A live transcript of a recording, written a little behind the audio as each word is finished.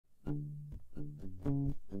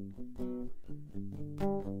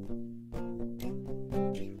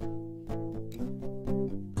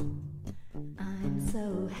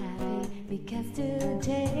Because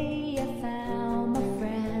today I found my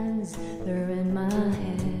friends, they're in my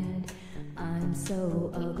head. I'm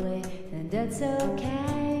so ugly, and that's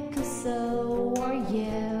okay, 'cause so are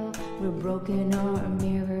you. We're broken our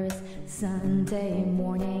mirrors. Sunday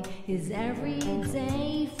morning is every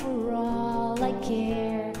day for all I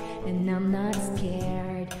care, and I'm not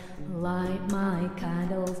scared. Light my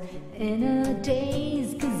candles in a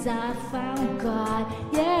daze, 'cause I found God,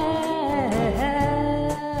 yeah.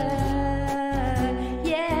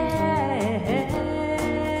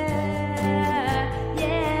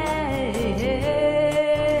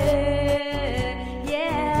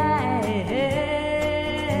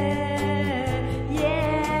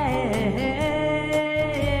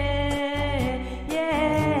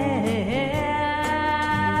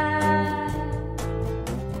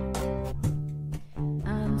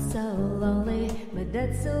 But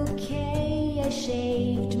that's okay, I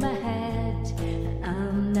shaved my head.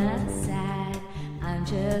 I'm not sad, I'm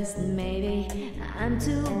just I'm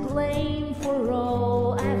to blame for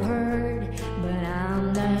all I've heard, but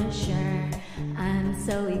I'm not sure. I'm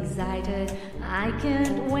so excited, I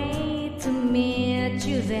can't wait to meet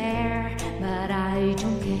you there, but I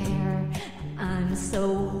don't care. I'm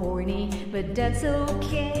so horny, but that's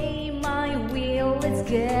okay, my will is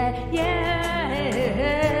good, yeah.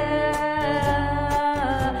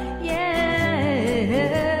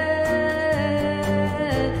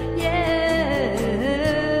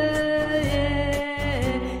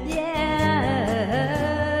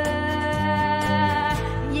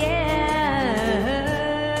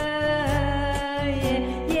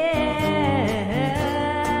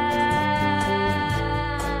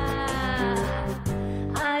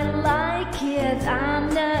 I'm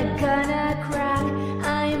not gonna crack,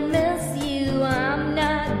 I miss you, I'm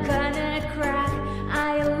not gonna crack.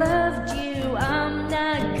 I loved you, I'm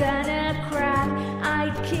not gonna crack. I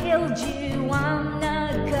killed you, I'm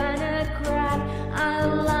not gonna crack. I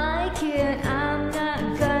like it, I'm not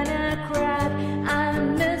gonna crack. I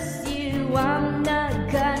miss you, I'm not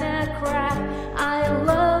gonna crack. I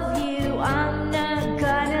love you, I'm not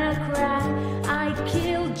gonna crack. I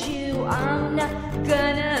killed you, I'm not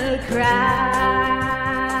gonna crack.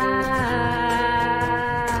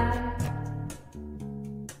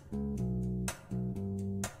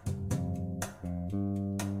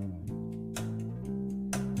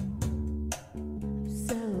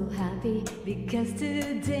 Because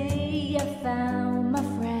today I found my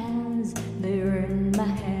friends, they're in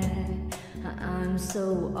my head. I'm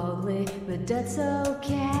so ugly, but that's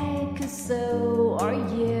okay, 'cause so are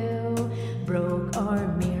you. Broke our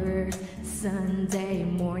mirrors, Sunday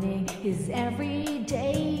morning is every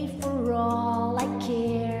day for all I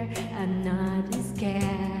care. I'm not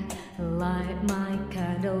scared, light my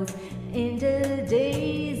candles in the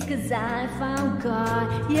days, 'cause I found God,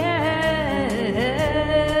 yeah.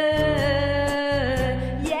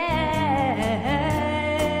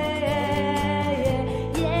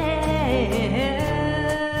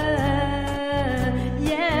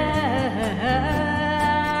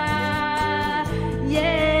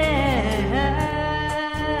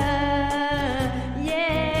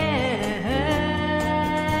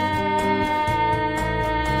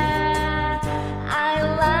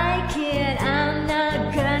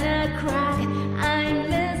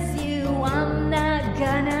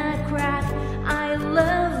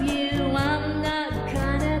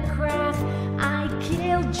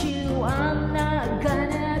 I'm not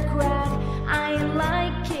gonna crack. I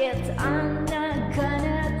like it, I'm not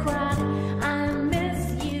gonna crack. I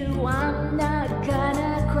miss you, I'm not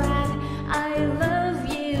gonna crack. I love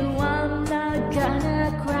you, I'm not gonna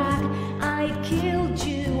crack. I killed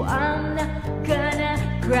you, I'm not gonna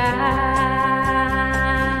crack.